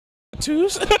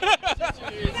tattoos?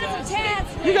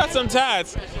 You got some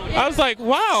tats. I was like,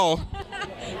 wow.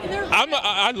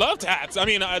 I love tats. I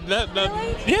mean, yeah,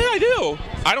 I do.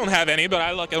 I don't have any, but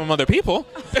I look at them other people.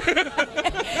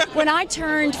 When I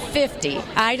turned 50,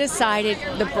 I decided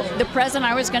the present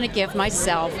I was going to give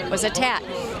myself was a tat.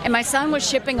 And my son was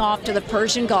shipping off to the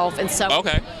Persian Gulf, and so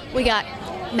we got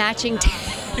matching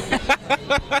tats.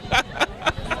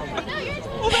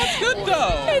 Well, that's good,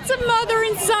 though. It's a mother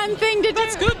and son thing to do.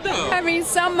 That's good, though. I mean,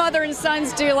 some mother and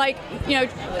sons do, like, you know,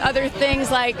 other things,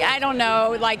 like, I don't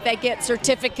know, like they get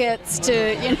certificates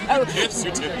to, you know,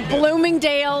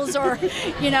 Bloomingdale's or,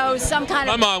 you know, some kind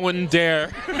of... My mom wouldn't dare.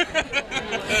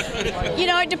 You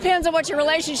know, it depends on what your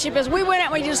relationship is. We went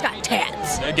out and we just got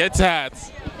tats. Get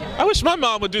tats. I wish my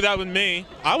mom would do that with me.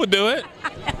 I would do it.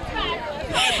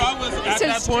 If I was at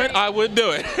that point, I would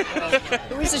do it.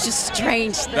 It was such a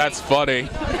strange thing. That's funny.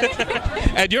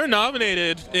 And you're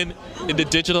nominated in the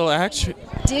digital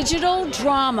digital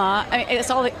drama. I mean, it's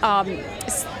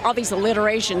all these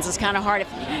alliterations. It's kind of hard.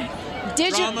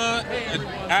 Drama,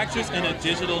 actress in a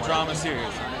digital drama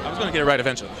series. I was going to get it right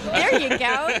eventually. There you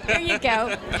go. There you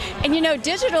go. And you know,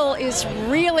 digital is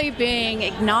really being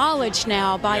acknowledged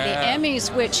now by the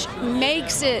Emmys, which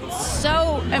makes it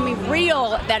so, I mean,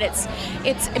 real that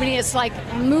it's like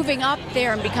moving up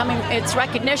there and becoming its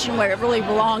recognition where it really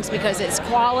belongs because it's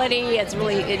quality. It's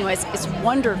really, anyways, it's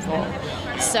wonderful.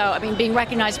 So, I mean, being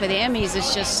recognized by the Emmys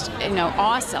is just, you know,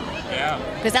 awesome. Yeah.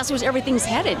 Because that's where everything's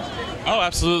headed. Oh,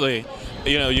 absolutely.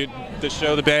 You know, the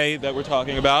show The Bay that we're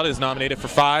talking about is nominated for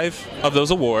 5 of those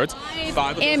awards.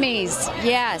 5 of Emmys,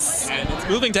 yes. And it's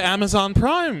moving to Amazon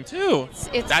Prime, too.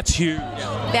 That's huge.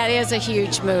 That is a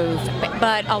huge move.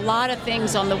 But a lot of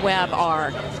things on the web are.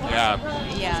 Yeah.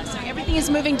 Yeah, so everything is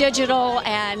moving digital,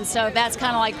 and so that's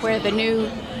kind of like where the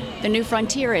new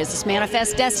frontier is. It's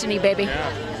manifest destiny, baby.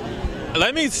 Yeah.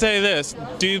 Let me say this.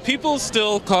 Do people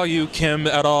still call you Kim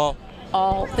at all?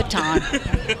 All the time.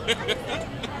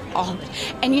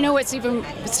 And you know what's even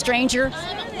stranger?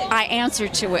 I answer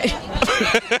to it.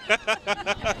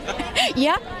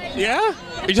 Yeah. Yeah?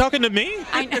 Are you talking to me?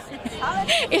 I know.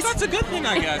 That's a good thing,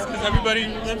 I guess, because everybody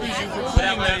remembers you for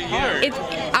playing that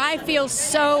part. I feel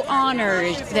so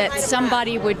honored that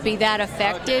somebody would be that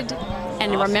affected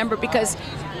and remember, because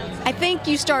I think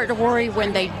you start to worry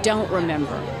when they don't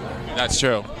remember. That's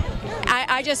true.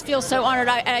 I just feel so honored.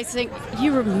 I think,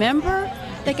 you remember?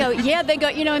 They go, yeah, they go,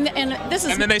 you know, and this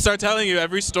is... And then they start telling you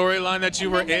every storyline that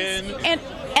you were in. And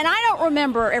I don't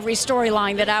remember every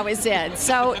storyline that I was in.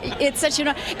 So it's such, you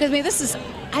know, because I mean,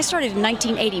 I started in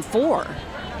 1984.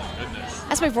 Goodness.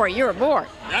 That's before you were born.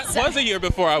 That was a year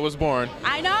before I was born.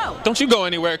 I know. Don't you go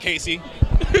anywhere, Casey.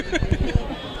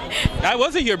 That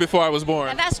was a year before I was born.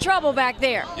 And that's trouble back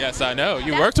there. Yes, I know.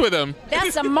 You worked with him.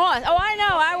 That's a moss. Oh, I know.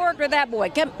 I worked with that boy.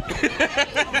 Come.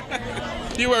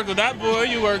 You worked with that boy.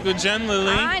 You worked with Jen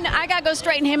Lilly. I got to go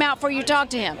straighten him out before you talk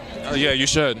to him. Oh, yeah, you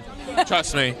should.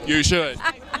 Trust me. You should.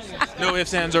 No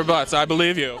ifs, ands, or buts. I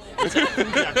believe you.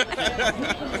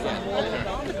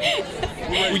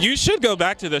 You should go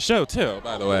back to the show, too,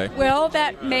 by the way. Well,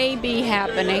 that may be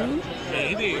happening.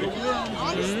 Maybe.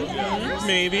 Mm-hmm.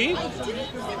 Maybe.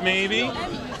 Maybe.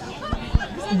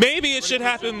 Maybe it should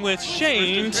happen with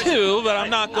Shane, too, but I'm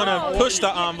not going to push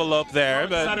the envelope there,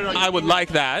 but I would like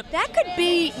that. That could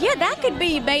be, yeah, that could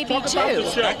be maybe, too.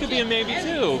 That could be a maybe,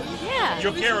 too. Yeah.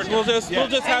 We'll just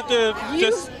have to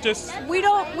just. We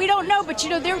don't know, but you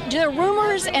know, there are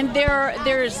rumors, and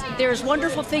there's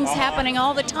wonderful things happening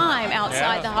all the time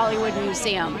outside the Hollywood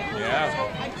Museum.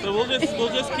 Yeah. So we'll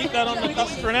just keep that on the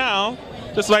cusp for now,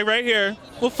 just like right here.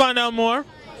 We'll find out more.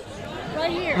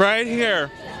 Right here. Right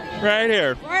here. Right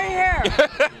here. Right here.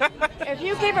 If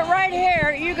you keep it right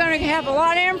here, you're going to have a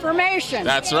lot of information.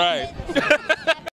 That's right.